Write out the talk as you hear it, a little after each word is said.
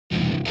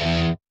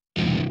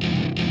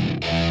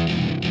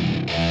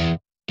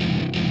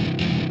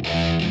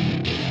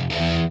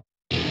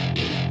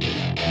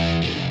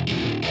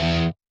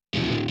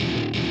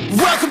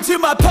to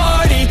my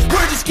party,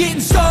 we're just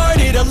getting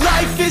started. A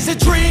life is a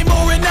dream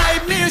or a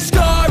nightmare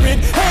scarring.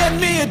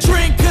 Hand me a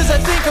drink cause I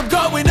think I'm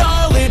going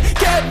all in.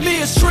 Get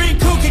me a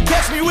shrink who can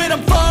catch me when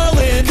I'm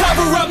falling.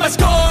 Cover up my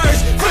scars,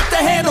 flip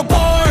the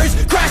handlebars,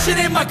 crashing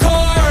in my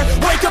car,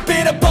 wake up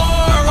in a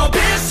bar. I'll be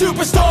a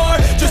superstar,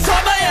 just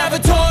on my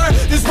avatar.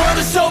 This world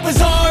is so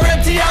bizarre,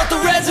 empty out the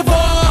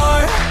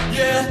reservoir.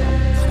 Yeah,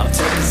 I'm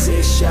taking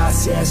 6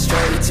 shots, yeah,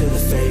 straight to the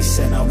face.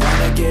 And I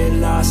wanna get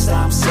lost,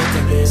 I'm sick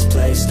of this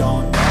place.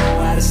 Don't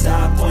know how to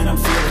stop when I'm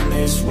feeling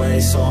this way.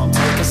 So I'm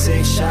taking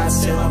 6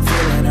 shots till I'm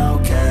feeling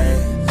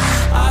okay.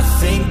 I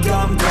think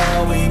I'm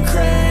going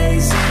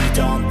crazy,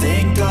 don't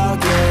think I'll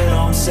get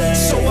home safe.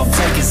 So I'm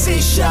taking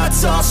 6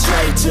 shots, all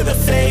straight to the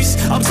face.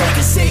 I'm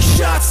taking 6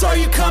 shots, are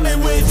you coming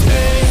with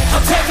me?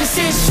 I'm taking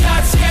 6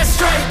 shots, yeah,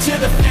 straight to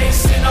the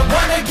face. And I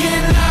wanna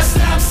get lost,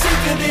 I'm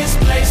sick of this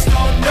place.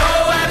 Don't know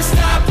how to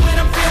stop when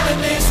I'm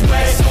feeling this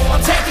way. So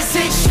I'm taking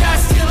 6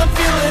 shots till I'm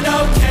feeling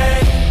okay.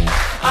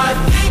 I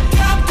think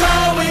I'm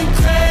going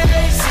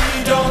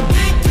crazy, don't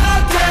think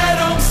I'll get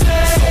home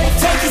safe. So I'm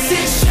taking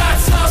 6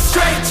 shots, all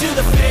straight to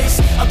the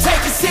face. I'm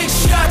taking 6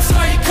 shots,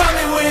 are you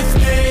coming with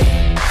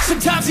me?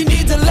 Sometimes you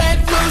need to let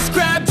loose,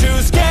 grab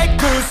juice, get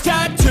goose,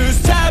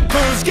 tattoos,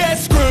 taboos, get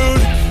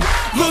screwed.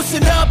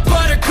 Loosen up,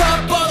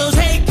 buttercup, all those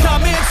hate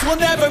comments will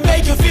never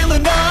make you feel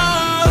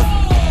enough.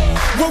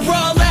 We're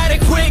all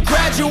adequate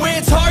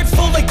graduates, hearts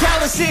full of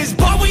calluses,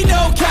 but we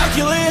know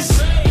calculus.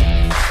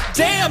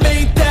 Damn,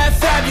 ain't that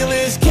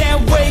fabulous,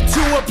 can't wait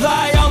to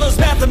apply all